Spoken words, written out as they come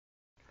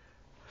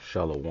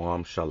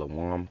Shalom,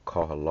 shalom,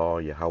 call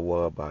halal,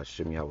 YAHAWAH,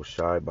 BAHASHAM,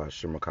 YAHAWASHI,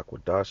 BAHASHAM,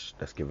 QADASH.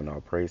 That's giving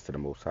our praise to the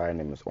Most High.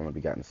 Name is only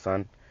begotten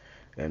Son.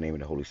 In the name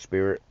of the Holy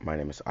Spirit. My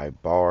name is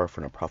Ibar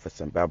from the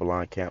Prophets in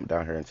Babylon camp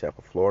down here in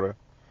Tampa, Florida.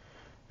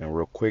 And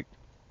real quick,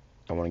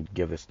 I want to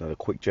give this another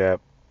quick jab.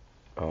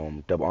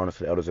 Double honors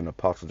to the elders and the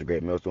apostles, the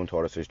great millstone,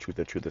 taught us his truth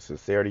and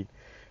sincerity.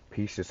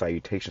 Peace and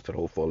salutations to the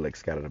whole full elect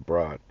scattered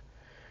abroad.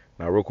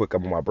 Now, real quick,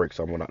 I'm on my break,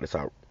 so I'm going to knock this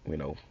out,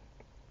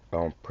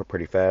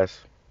 pretty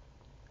fast.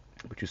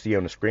 But you see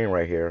on the screen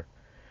right here,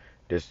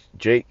 there's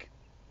Jake,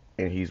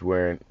 and he's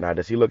wearing. Now,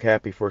 does he look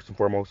happy? First and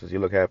foremost, does he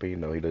look happy?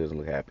 No, he doesn't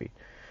look happy.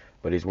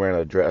 But he's wearing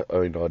a dress,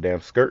 a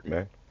damn skirt,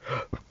 man.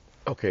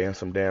 Okay, and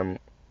some damn,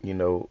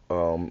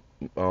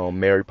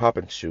 Mary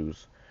Poppins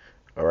shoes.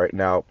 All right,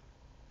 now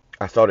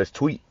I saw this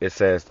tweet. It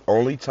says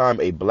only time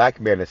a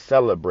black man is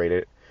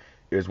celebrated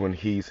is when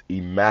he's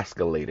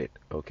emasculated.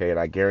 Okay, and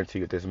I guarantee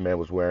you, this man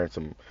was wearing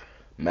some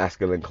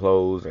masculine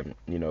clothes, and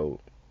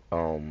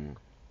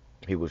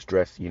he was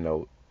dressed,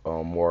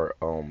 more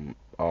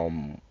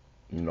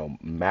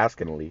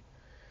masculinely.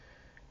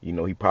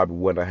 He probably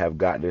wouldn't have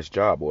got this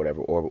job or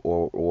whatever,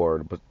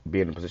 or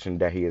be in the position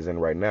that he is in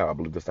right now. I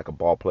believe just like a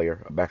ball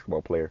player, a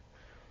basketball player.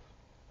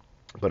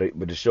 But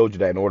it showed you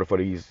that in order for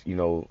these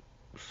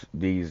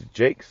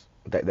Jakes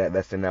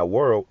that's in that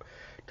world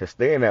to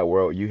stay in that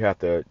world, you have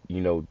to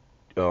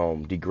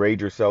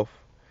degrade yourself.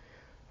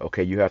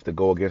 Okay, you have to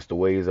go against the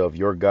ways of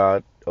your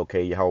God.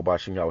 Okay,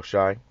 YAHAWASHI,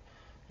 YAHAWASHI.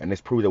 And this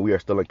proves that we are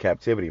still in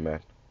captivity, man.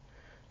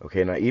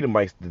 Okay, now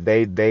Edomites,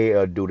 they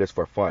do this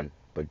for fun,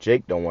 but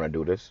Jake don't want to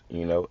do this,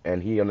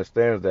 and he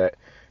understands that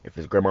if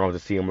his grandma was to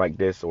see him like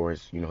this, or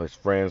his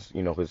friends,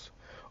 his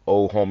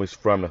old homies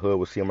from the hood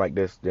would see him like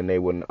this, then they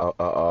wouldn't,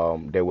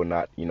 they would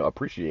not,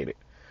 appreciate it.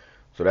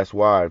 So that's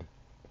why,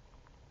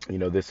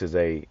 this is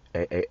a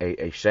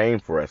shame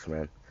for us,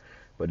 man.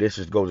 But this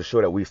just goes to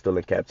show that we still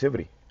in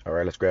captivity. All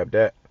right, let's grab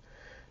that.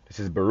 This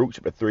is Baruch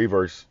chapter 3,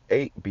 verse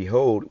 8.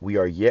 Behold, we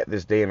are yet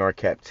this day in our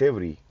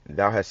captivity.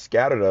 Thou hast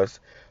scattered us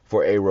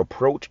for a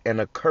reproach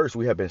and a curse.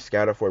 We have been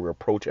scattered for a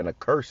reproach and a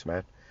curse,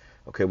 man.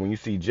 Okay, when you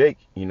see Jake,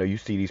 you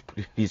see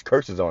these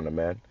curses on him,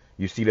 man.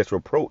 You see this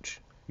reproach.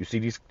 You see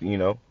these,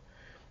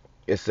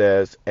 it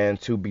says,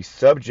 and to be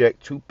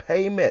subject to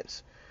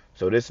payments.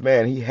 So this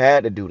man, he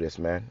had to do this,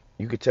 man.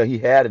 You could tell he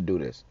had to do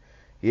this.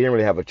 He didn't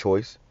really have a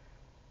choice.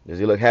 Does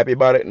he look happy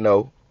about it?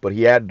 No. But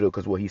he had to do it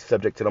because, well, he's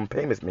subject to them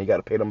payments, man. He got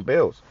to pay them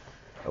bills.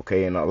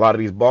 Okay, and a lot of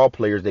these ball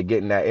players, they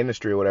get in that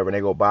industry or whatever, and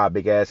they go buy a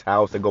big-ass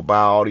house, they go buy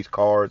all these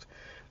cars,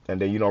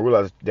 and then you don't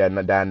realize that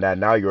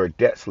now you're a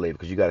debt slave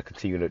because you got to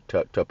continue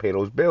to pay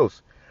those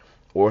bills,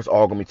 or it's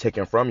all going to be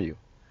taken from you.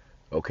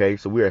 Okay,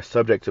 so we are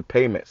subject to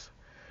payments.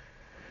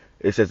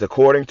 It says,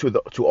 according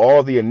to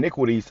all the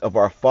iniquities of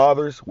our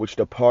fathers, which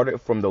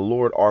departed from the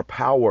Lord our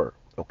power.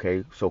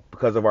 Okay, so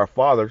because of our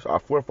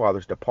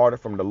forefathers departed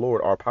from the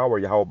Lord our power,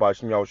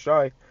 YAHAWASHI,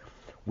 YAHAWASHI,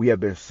 we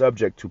have been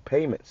subject to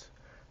payments.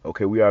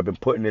 Okay, we have been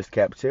put in this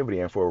captivity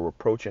and for a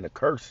reproach and a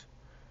curse.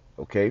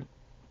 Okay,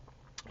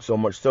 so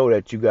much so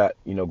that you got,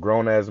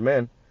 grown as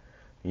men,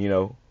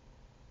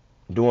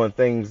 doing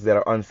things that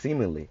are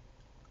unseemly.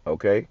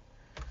 Okay,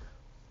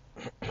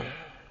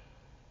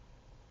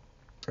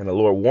 and the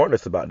Lord warned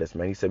us about this,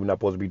 man. He said we're not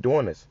supposed to be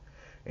doing this,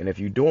 and if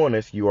you're doing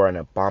this, you are an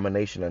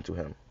abomination unto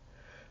him.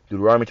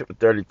 Deuteronomy chapter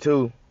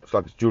 32, it's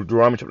like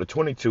Deuteronomy chapter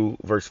 22,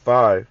 verse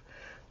 5.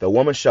 The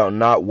woman shall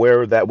not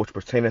wear that which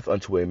pertaineth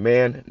unto a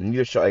man,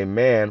 neither shall a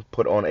man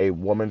put on a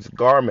woman's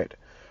garment.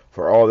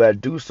 For all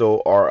that do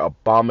so are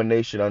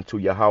abomination unto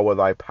Yahweh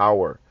thy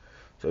power.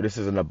 So this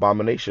is an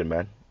abomination,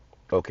 man.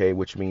 Okay,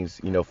 which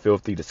means,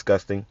 filthy,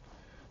 disgusting,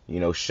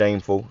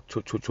 shameful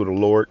to the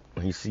Lord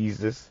when he sees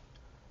this.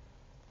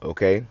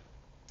 Okay,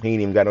 he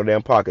ain't even got no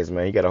damn pockets,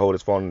 man. He got to hold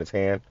his phone in his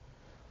hand.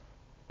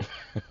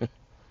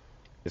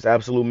 It's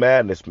absolute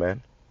madness,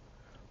 man.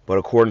 But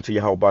according to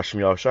YAHAWASHI,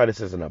 YAHAWASHI,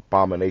 this is an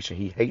abomination.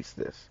 He hates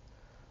this.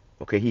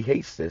 Okay, he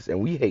hates this, and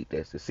we hate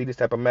this. To see this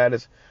type of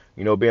madness,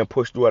 being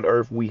pushed throughout the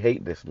earth, we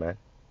hate this, man.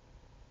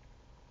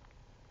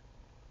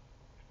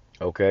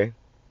 Okay?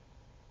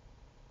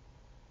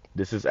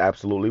 This is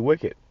absolutely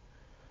wicked.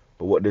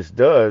 But what this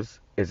does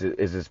is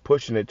it's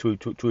pushing it to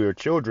your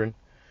children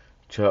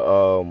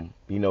to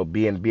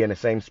be in the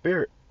same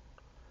spirit.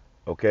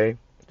 Okay?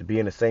 To be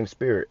in the same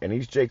spirit. And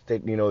these Jakes,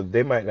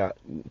 they might not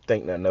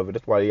think nothing of it.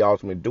 That's why they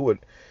ultimately do it,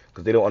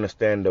 because they don't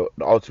understand the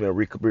ultimate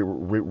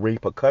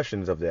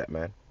repercussions of that,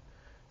 man.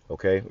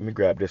 Okay, let me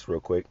grab this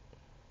real quick.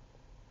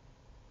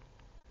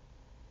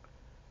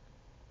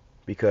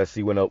 Because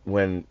see,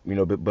 when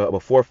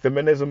before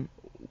feminism,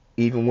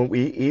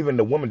 even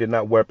the woman did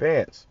not wear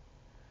pants.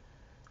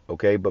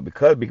 Okay, but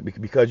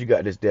because you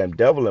got this damn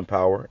devil in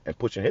power and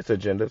pushing his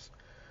agendas,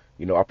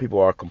 our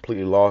people are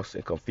completely lost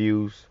and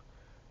confused,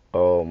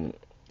 and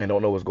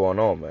don't know what's going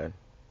on, man.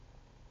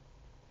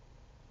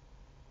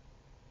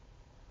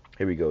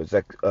 Here we go.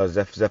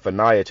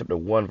 Zephaniah chapter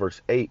 1,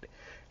 verse 8.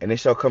 And it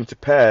shall come to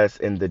pass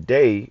in the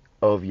day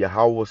of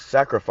Yahweh's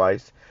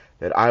sacrifice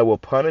that I will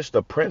punish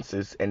the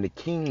princes and the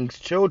king's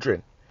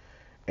children,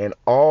 and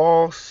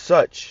all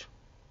such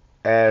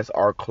as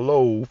are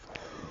clothed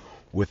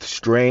with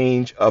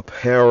strange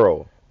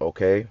apparel.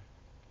 Okay.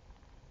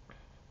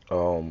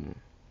 Um.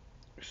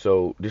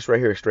 So this right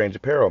here is strange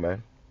apparel,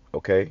 man.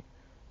 Okay.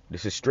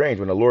 This is strange.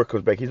 When the Lord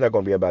comes back, He's not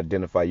gonna be able to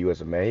identify you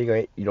as a man. He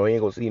ain't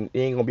gonna see. He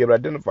ain't gonna be able to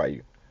identify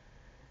you.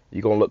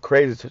 You're gonna look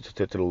crazy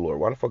to the Lord.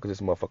 Why the fuck is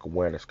this motherfucker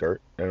wearing a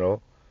skirt? You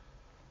know.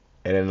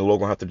 And then the Lord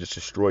gonna have to just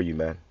destroy you,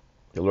 man.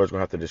 The Lord's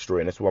gonna have to destroy,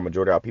 and that's why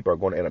majority of our people are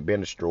going to end up being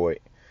destroyed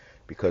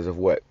because of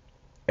what.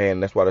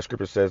 And that's why the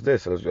scripture says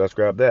this. So let's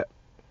grab that.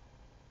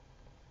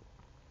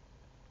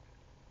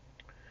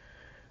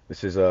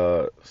 This is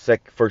 1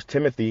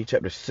 Timothy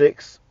chapter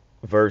 6,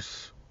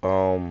 verse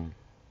let's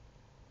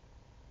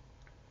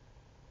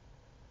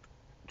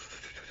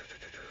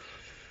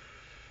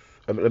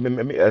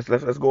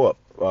go up.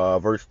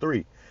 Verse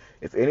 3.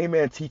 If any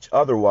man teach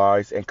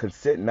otherwise and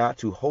consent not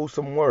to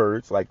wholesome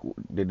words, like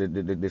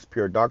this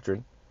pure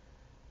doctrine,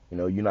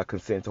 you're not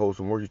consenting to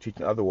wholesome words, you're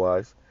teaching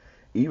otherwise.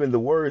 Even the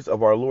words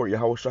of our Lord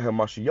YAHAWASHI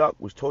HaMashiach,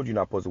 which told you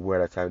not supposed to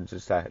wear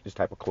this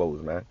type of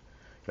clothes, man.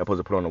 You're not supposed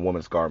to put on a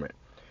woman's garment.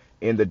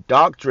 In the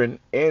doctrine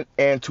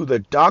and to the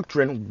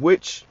doctrine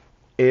which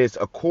is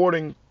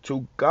according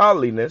to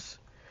godliness,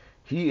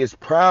 he is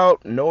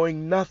proud,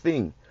 knowing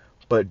nothing,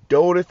 but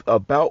doteth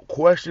about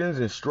questions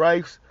and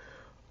strifes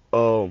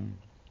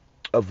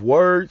of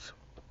words,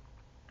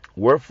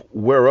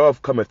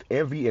 whereof cometh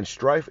envy and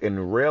strife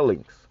and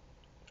railings.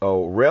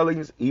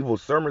 Railings, evil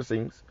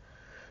surmisings,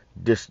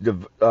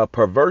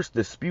 perverse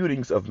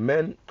disputings of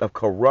men of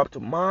corrupt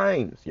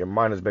minds. Your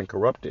mind has been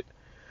corrupted.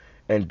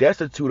 And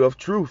destitute of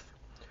truth,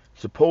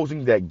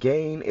 supposing that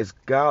gain is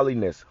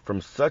godliness. From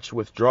such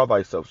withdraw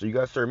thyself. So you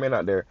got certain men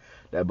out there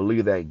that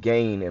believe that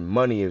gain and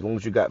money, as long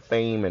as you got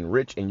fame and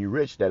rich and you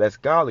rich, that's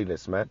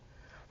godliness, man.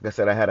 Like I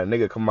said, I had a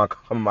nigga come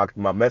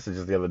my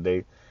messages the other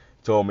day,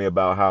 told me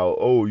about how,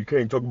 oh, you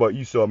can't talk about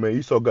Esau, man.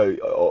 Esau got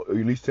at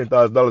least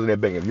 $10,000 in their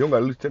bank. If you don't got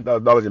at least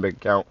 $10,000 in your bank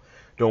account,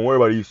 don't worry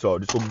about Esau.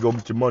 Just go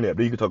get your money up.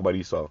 Then you can talk about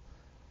Esau.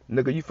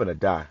 Nigga, you finna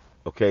die,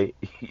 okay?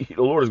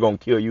 The Lord is gonna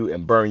kill you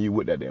and burn you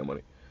with that damn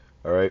money.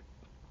 All right?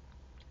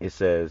 It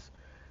says,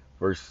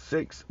 verse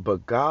 6,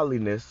 but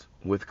godliness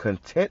with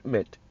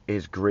contentment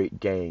is great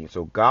gain.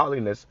 So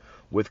godliness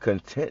with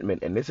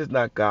contentment, and this is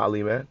not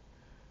godly, man.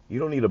 You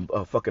don't need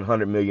a fucking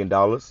 $100 million.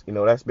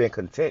 That's being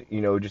content.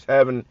 Just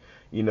having,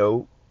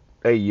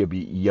 hey,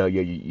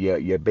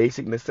 your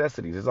basic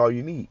necessities is all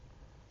you need.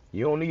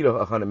 You don't need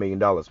 $100 million,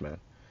 man.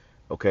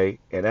 Okay,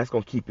 and that's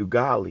gonna keep you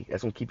godly.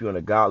 That's gonna keep you in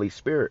a godly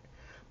spirit.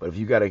 But if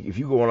you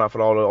going out for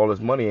all this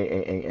money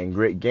and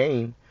great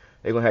gain,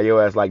 they're gonna have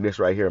your ass like this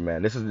right here,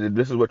 man. This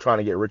is what trying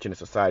to get rich in the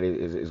society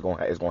is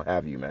gonna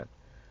have you, man.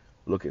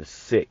 Looking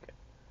sick.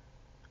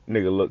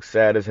 Nigga look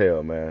sad as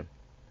hell, man.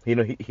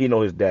 He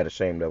know his dad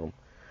ashamed of him.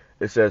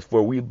 It says,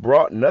 for we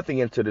brought nothing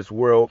into this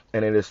world,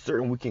 and it is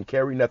certain we can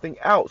carry nothing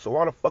out. So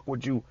why the fuck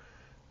would you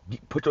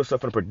put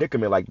yourself in a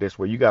predicament like this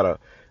where you gotta,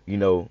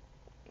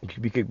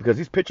 because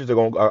these pictures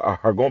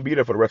are gonna be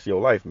there for the rest of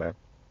your life, man.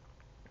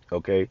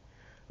 Okay,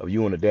 of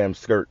you in a damn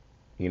skirt,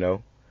 you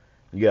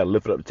gotta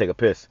lift it up to take a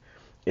piss.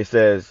 It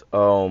says,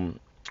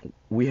 and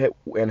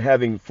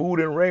having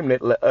food and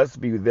raiment, let us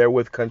be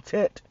therewith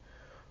content.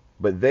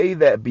 But they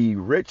that be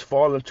rich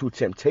fall into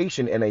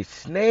temptation and a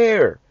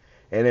snare,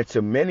 and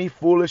into many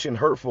foolish and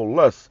hurtful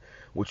lusts,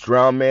 which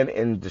drown men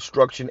in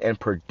destruction and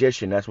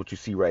perdition. That's what you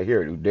see right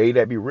here. They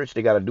that be rich,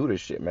 they gotta do this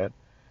shit, man.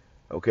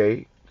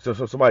 Okay,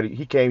 so somebody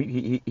he came,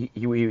 he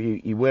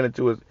went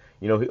into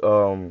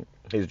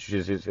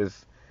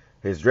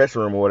his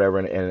dressing room or whatever,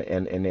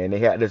 and they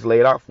had this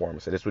laid out for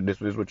him. So this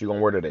is what you gonna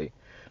wear today.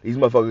 These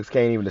motherfuckers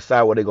can't even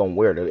decide what they gonna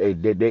wear. They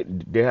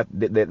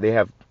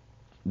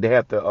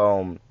have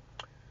to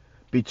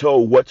be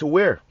told what to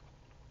wear.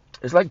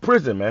 It's like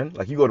prison, man.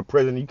 Like you go to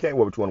prison, you can't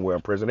wear what you want to wear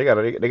in prison. They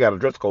got a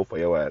dress code for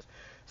your ass.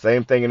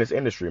 Same thing in this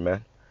industry,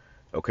 man.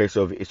 Okay,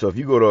 so if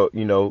you go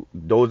to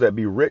those that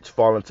be rich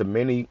fall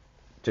into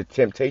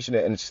temptation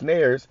and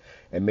snares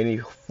and many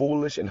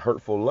foolish and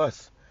hurtful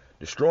lusts,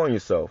 destroying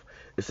yourself.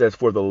 It says,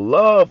 for the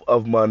love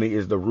of money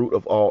is the root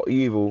of all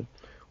evil,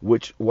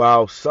 which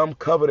while some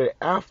coveted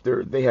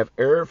after, they have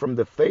erred from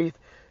the faith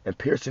and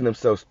piercing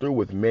themselves through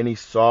with many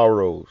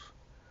sorrows.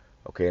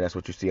 Okay, and that's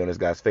what you see on this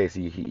guy's face.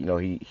 He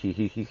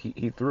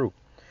threw.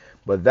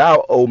 But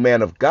thou, O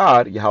man of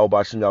God,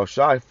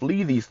 YAHAWASHI,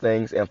 flee these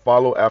things and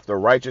follow after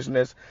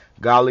righteousness,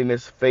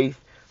 godliness, faith,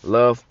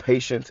 love,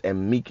 patience,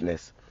 and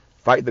meekness.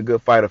 Fight the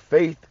good fight of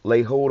faith.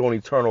 Lay hold on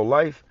eternal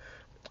life.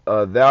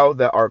 Thou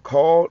that art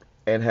called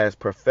and has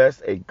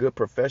professed a good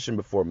profession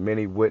before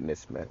many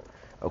witnesses, man.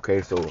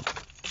 Okay, so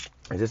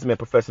is this man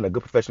professing a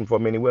good profession before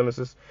many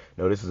witnesses?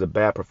 No, this is a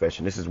bad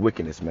profession. This is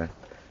wickedness, man.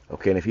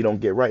 Okay, and if he don't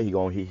get right, he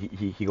gonna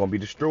be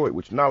destroyed.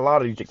 Which not a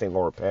lot of these chicks ain't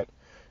gonna repent,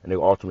 and they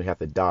will ultimately have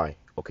to die.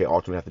 Okay,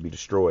 ultimately have to be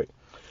destroyed.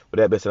 But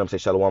that being said, I'm saying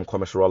shalom,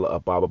 kwame sharala,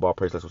 abba,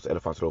 praise, let's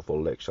edify to the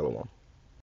full leg, shalom.